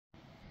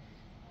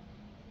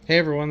Hey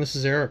everyone, this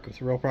is Eric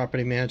with Real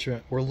Property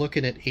Management. We're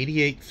looking at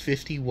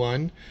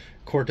 8851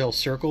 Cordell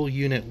Circle,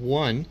 Unit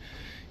 1. You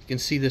can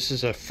see this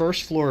is a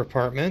first floor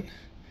apartment,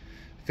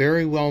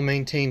 very well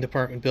maintained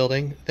apartment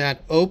building.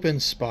 That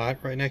open spot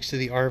right next to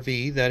the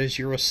RV, that is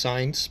your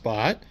assigned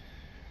spot.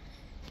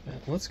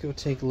 Let's go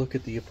take a look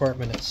at the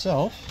apartment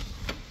itself.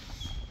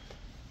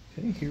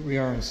 Okay, here we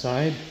are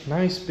inside.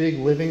 Nice big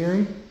living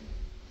room.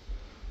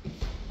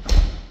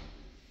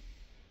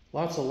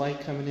 Lots of light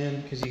coming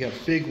in because you got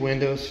big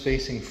windows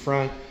facing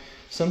front.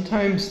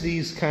 Sometimes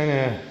these kind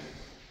of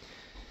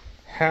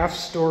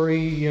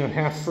half-story,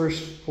 half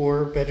first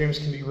floor bedrooms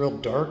can be real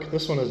dark.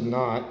 This one is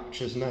not,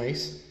 which is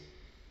nice.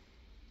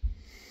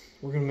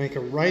 We're going to make a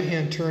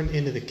right-hand turn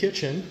into the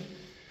kitchen.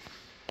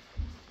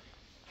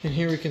 And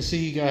here we can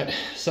see you got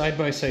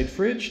side-by-side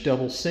fridge,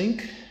 double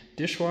sink,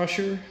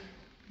 dishwasher.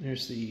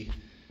 There's the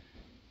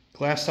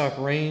glass top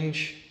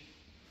range,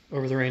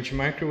 over the range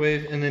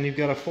microwave, and then you've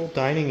got a full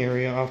dining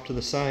area off to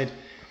the side.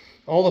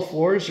 All the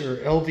floors are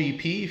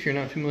LVP. If you're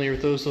not familiar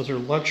with those are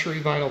luxury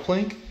vinyl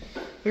plank.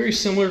 Very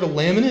similar to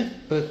laminate,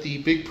 but the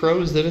big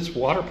pro is that it's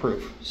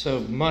waterproof,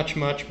 so much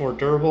more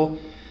durable.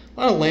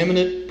 A lot of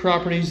laminate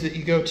properties that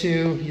you go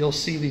to, you'll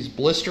see these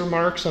blister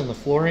marks on the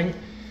flooring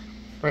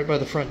right by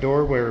the front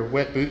door where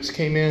wet boots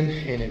came in,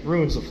 and it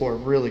ruins the floor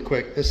really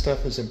quick. This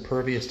stuff is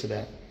impervious to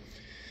that.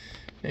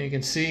 Now you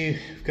can see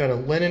we've got a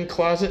linen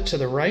closet to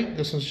the right.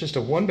 This one's just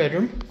a one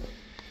bedroom.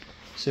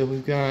 So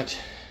we've got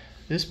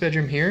this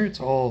bedroom here. It's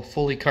all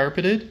fully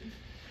carpeted.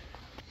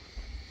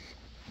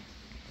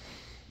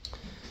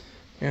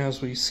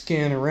 As we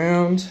scan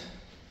around,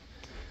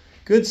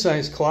 good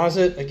sized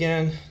closet.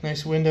 Again,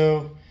 nice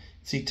window.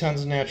 See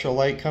tons of natural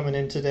light coming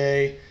in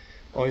today.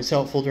 Always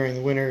helpful during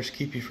the winters,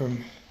 keep you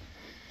from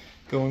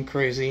going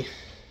crazy.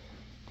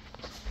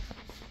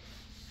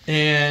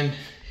 And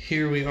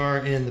here we are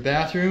in the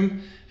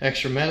bathroom.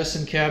 Extra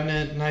medicine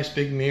cabinet, nice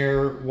big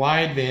mirror,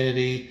 wide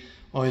vanity,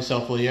 always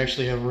helpful. You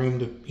actually have room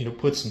to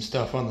put some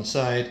stuff on the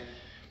side,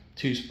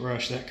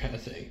 toothbrush, that kind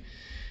of thing.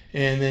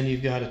 And then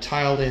you've got a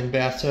tiled in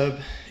bathtub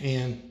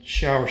and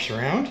shower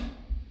surround.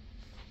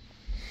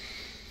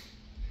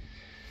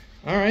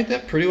 All right,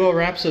 that pretty well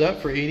wraps it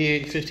up for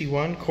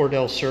 8851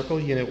 Cordell Circle,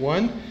 Unit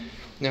 1.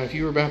 Now if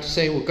you were about to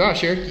say, well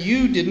gosh Eric,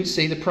 you didn't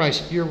say the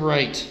price. You're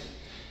right.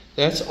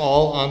 That's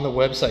all on the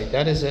website.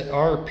 That is at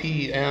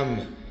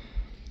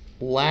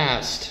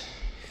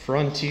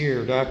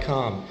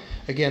rpmlastfrontier.com.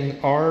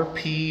 Again,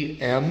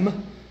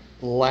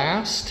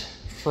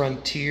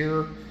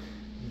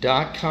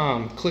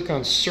 rpmlastfrontier.com. Click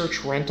on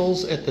search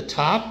rentals at the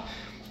top.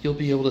 You'll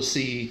be able to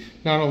see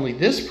not only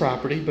this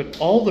property, but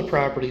all the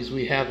properties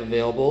we have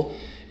available,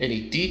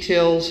 any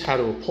details, how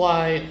to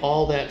apply,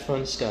 all that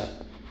fun stuff.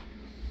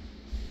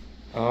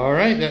 All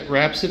right, that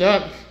wraps it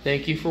up.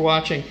 Thank you for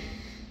watching.